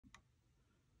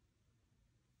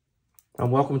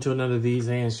Welcome to another These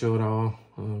Hands Show It All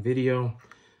video.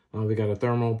 We got a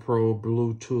ThermoPro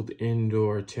Bluetooth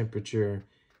indoor temperature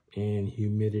and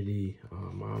humidity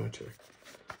monitor.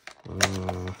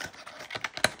 I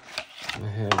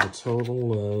have a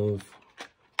total of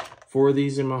 4 of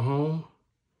these in my home.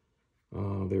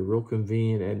 They're real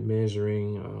convenient at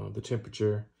measuring the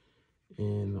temperature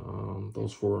in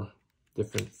those 4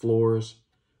 different floors.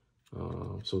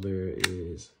 So there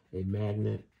is a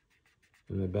magnet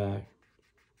in the back.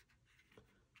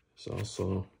 There's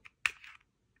also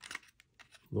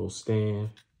a little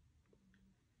stand.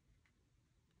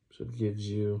 So it gives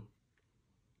you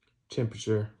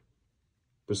temperature,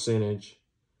 percentage.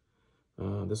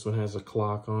 This one has a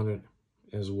clock on it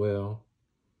as well,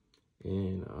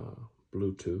 and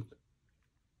Bluetooth.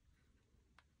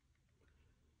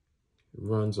 It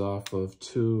runs off of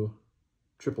 2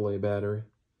 AAA battery.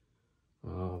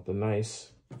 The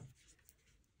nice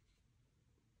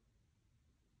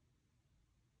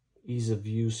ease of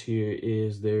use here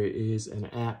is there is an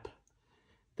app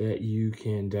that you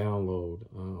can download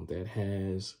that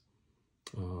has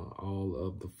all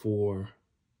of the 4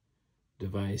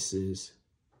 devices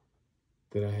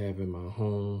that I have in my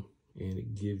home, and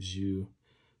it gives you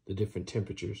the different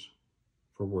temperatures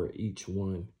for where each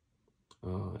one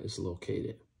is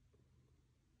located.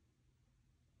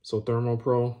 So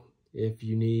ThermoPro, if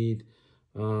you need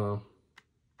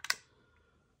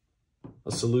a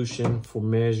solution for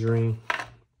measuring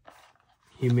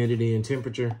humidity and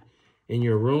temperature in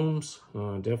your rooms,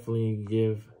 definitely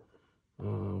give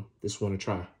this one a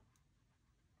try.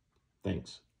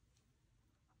 Thanks.